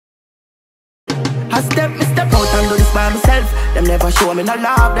I step out and do this by myself. Them never show me no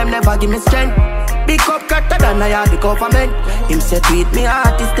love, them never give me strength. Big up cutter than I had the government. Him say tweet me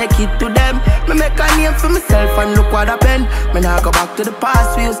artist, take it to them. Me make a name for myself and look what happened. Me now go back to the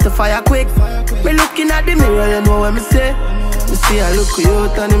past, we used to fire quick. Me looking at the mirror, you know what me say. Me see I look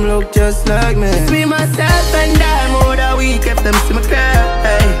cute and him look just like me. It's me, myself and I, more than week if them see me cry.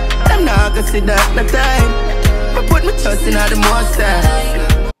 Hey, them not gonna see that no time. Me put my trust in all the most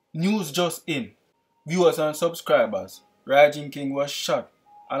time. News just in. Viewers and subscribers, Ryginking was shot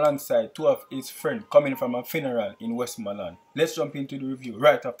alongside two of his friends coming from a funeral in Westmoreland. Let's jump into the review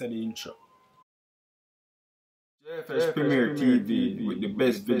right after the intro. JFS Premier TV with the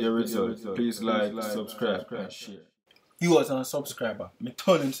best video results. Please like, subscribe and share. Viewers and subscribers, me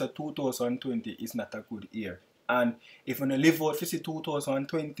tell him that 2020 is not a good year. And if you live out to see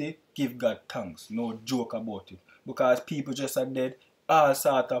 2020, give God thanks. No joke about it. Because people just are dead, all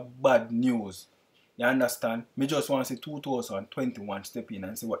sort of bad news. You understand? Me just want to see 2021 step in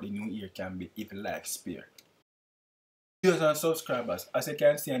and see what the new year can be if life spare. Viewers and subscribers, as you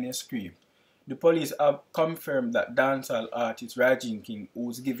can see on your screen, the police have confirmed that dancehall artist Ryginking,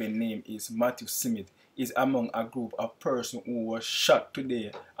 whose given name is Matthew Smith, is among a group of persons who was shot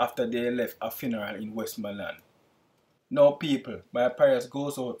today after they left a funeral in Westmoreland. Now people, my prayers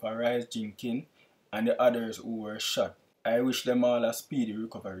goes out for Ryginking and the others who were shot. I wish them all a speedy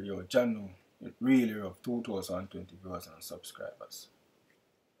recovery. Yo, Janu, it really rough 2020 viewers and subscribers.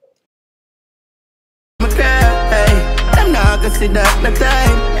 Hey, them not gonna see that no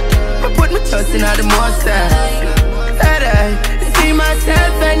time. I put my trust in all the most time. See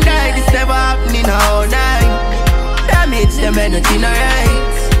myself and I, this never happening all night. Damage them energy no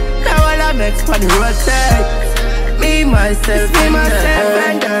right. Now all I make for the roadside. Me, myself, and I.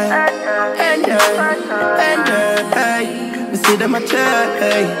 We see them a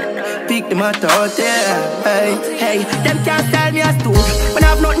try, pick them out there. Hey, them can't tell me a stool when I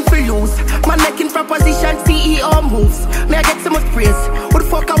have nothing to lose. Man making from position, CEO moves. Me I get so much praise, who the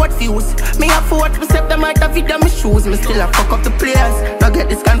fuck I what views? Me have for what myself, them might have video my shoes. Me still a fuck up the players, don't get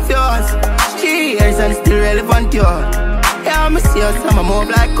this confused. 3 years and still relevant, yo. Yeah, me see us, I'm a move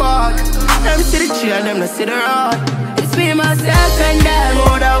like God. Them see the tree and them not see the road. It's me, myself and them,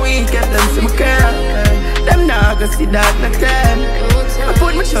 more than we get them see me care. Them not gonna see that no time. I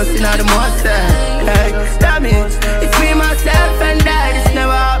put my trust in all the most time. Hey, damage, it's me, myself and I. This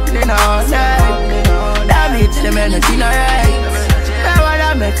never happening all night. Damage, them energy no right. Now what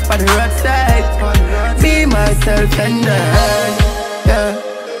I make for the roadside. Me, myself and I. Yeah,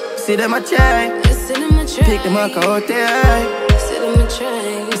 see them a try. Pick them up out there. See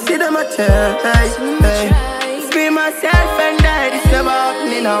them a try. It's me, myself and I. This never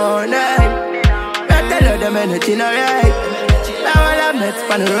happening all night. Tell them energy no right. Now all I met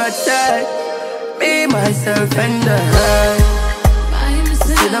on the roadside. Me, myself and I.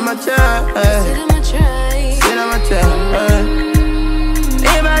 See them a try. See them a try.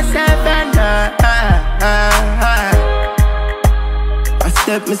 Me, myself and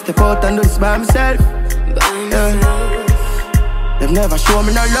I step out and do this by myself. Them never show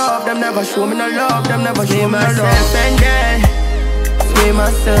me no love. Them never show me no love. Them never show me no love. Me,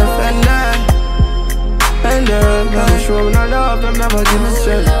 myself and I. And never show me no love, them never give me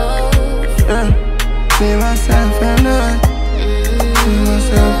strength. Me, myself and I. Me,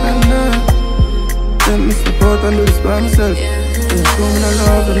 myself and I. Let me support and do this by myself. Them show me no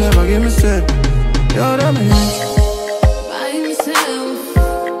love, them never give me strength. Yo, damage.